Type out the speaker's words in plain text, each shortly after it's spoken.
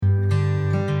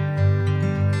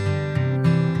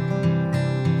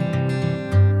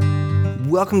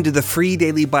Welcome to the Free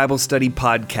Daily Bible Study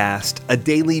Podcast, a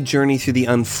daily journey through the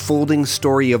unfolding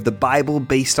story of the Bible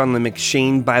based on the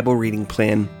M'Cheyne Bible reading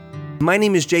plan. My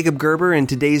name is Jacob Gerber, and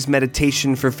today's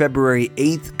meditation for February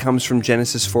 8th comes from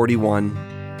Genesis 41.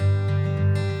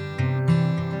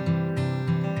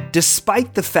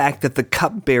 Despite the fact that the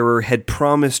cupbearer had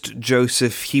promised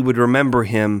Joseph he would remember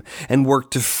him and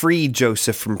work to free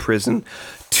Joseph from prison,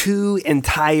 2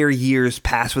 entire years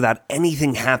pass without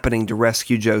anything happening to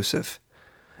rescue Joseph.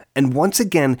 And once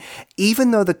again,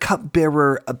 even though the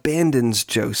cupbearer abandons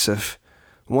Joseph,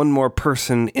 one more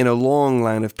person in a long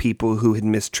line of people who had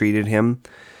mistreated him,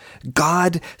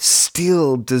 God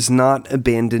still does not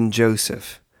abandon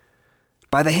Joseph.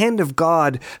 By the hand of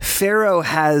God, Pharaoh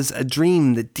has a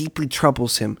dream that deeply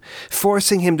troubles him,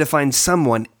 forcing him to find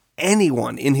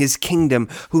anyone in his kingdom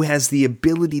who has the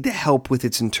ability to help with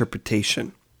its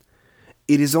interpretation.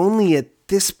 It is only at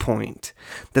this point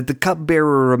that the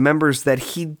cupbearer remembers that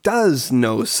he does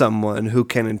know someone who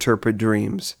can interpret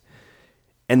dreams.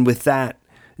 And with that,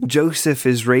 Joseph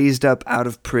is raised up out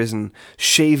of prison,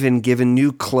 shaven, given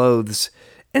new clothes,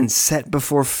 and set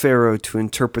before Pharaoh to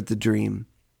interpret the dream.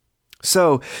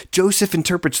 So, Joseph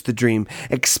interprets the dream,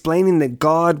 explaining that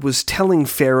God was telling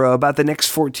Pharaoh about the next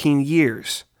 14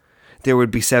 years. There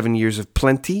would be 7 years of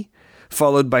plenty,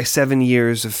 followed by 7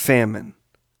 years of famine.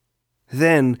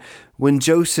 Then, when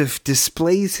Joseph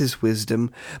displays his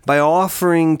wisdom by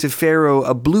offering to Pharaoh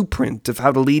a blueprint of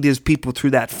how to lead his people through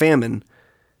that famine,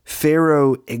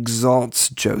 Pharaoh exalts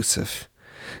Joseph,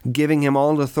 giving him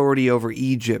all authority over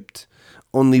Egypt,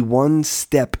 only one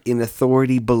step in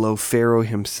authority below Pharaoh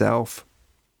himself.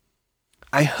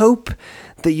 I hope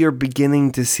that you're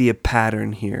beginning to see a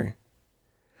pattern here.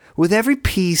 With every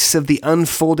piece of the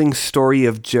unfolding story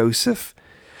of Joseph,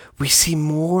 we see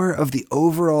more of the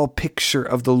overall picture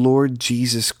of the Lord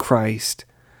Jesus Christ.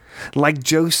 Like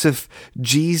Joseph,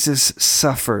 Jesus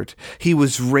suffered. He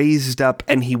was raised up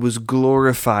and he was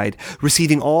glorified,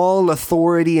 receiving all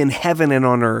authority in heaven and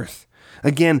on earth.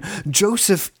 Again,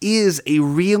 Joseph is a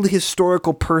real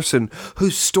historical person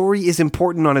whose story is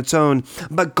important on its own,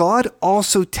 but God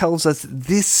also tells us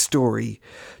this story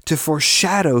to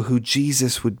foreshadow who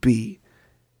Jesus would be.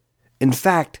 In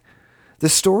fact, the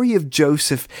story of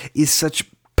Joseph is such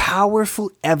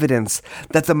powerful evidence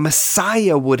that the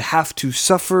Messiah would have to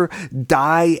suffer,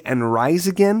 die, and rise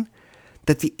again,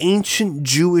 that the ancient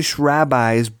Jewish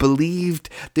rabbis believed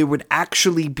there would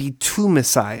actually be 2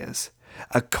 Messiahs,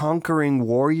 a conquering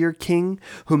warrior king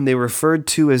whom they referred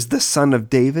to as the Son of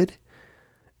David,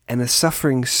 and a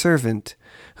suffering servant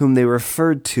whom they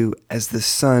referred to as the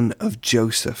son of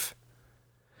Joseph.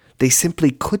 They simply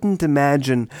couldn't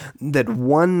imagine that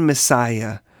one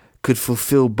Messiah could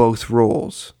fulfill both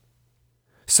roles.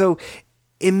 So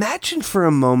imagine for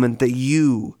a moment that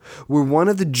you were one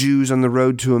of the Jews on the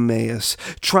road to Emmaus,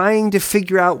 trying to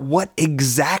figure out what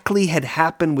exactly had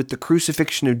happened with the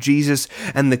crucifixion of Jesus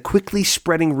and the quickly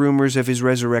spreading rumors of his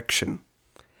resurrection.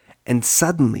 And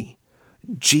suddenly,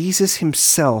 Jesus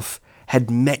himself had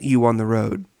met you on the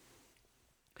road.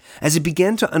 As it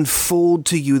began to unfold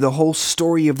to you the whole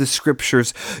story of the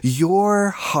Scriptures,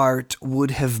 your heart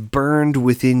would have burned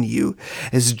within you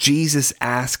as Jesus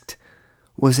asked,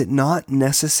 "Was it not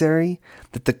necessary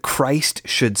that the Christ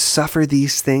should suffer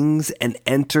these things and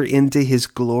enter into his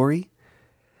glory?"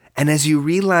 And as you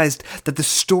realized that the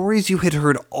stories you had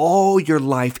heard all your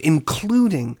life,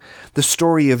 including the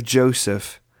story of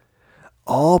Joseph,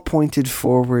 all pointed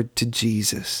forward to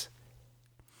Jesus.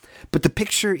 But the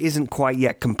picture isn't quite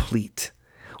yet complete.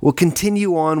 We'll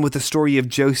continue on with the story of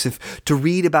Joseph to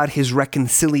read about his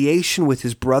reconciliation with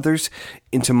his brothers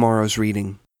in tomorrow's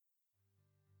reading.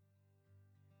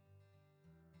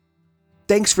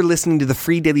 Thanks for listening to the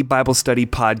Free Daily Bible Study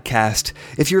Podcast.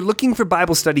 If you're looking for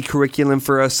Bible study curriculum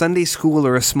for a Sunday school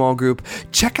or a small group,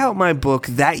 check out my book,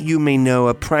 That You May Know,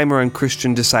 A Primer on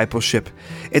Christian Discipleship.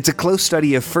 It's a close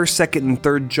study of 1st, 2nd, and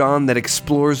 3rd John that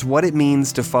explores what it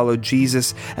means to follow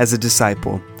Jesus as a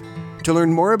disciple. To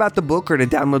learn more about the book or to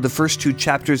download the first 2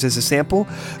 chapters as a sample,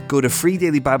 go to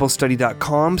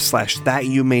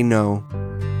freedailybiblestudy.com/thatyoumayknow.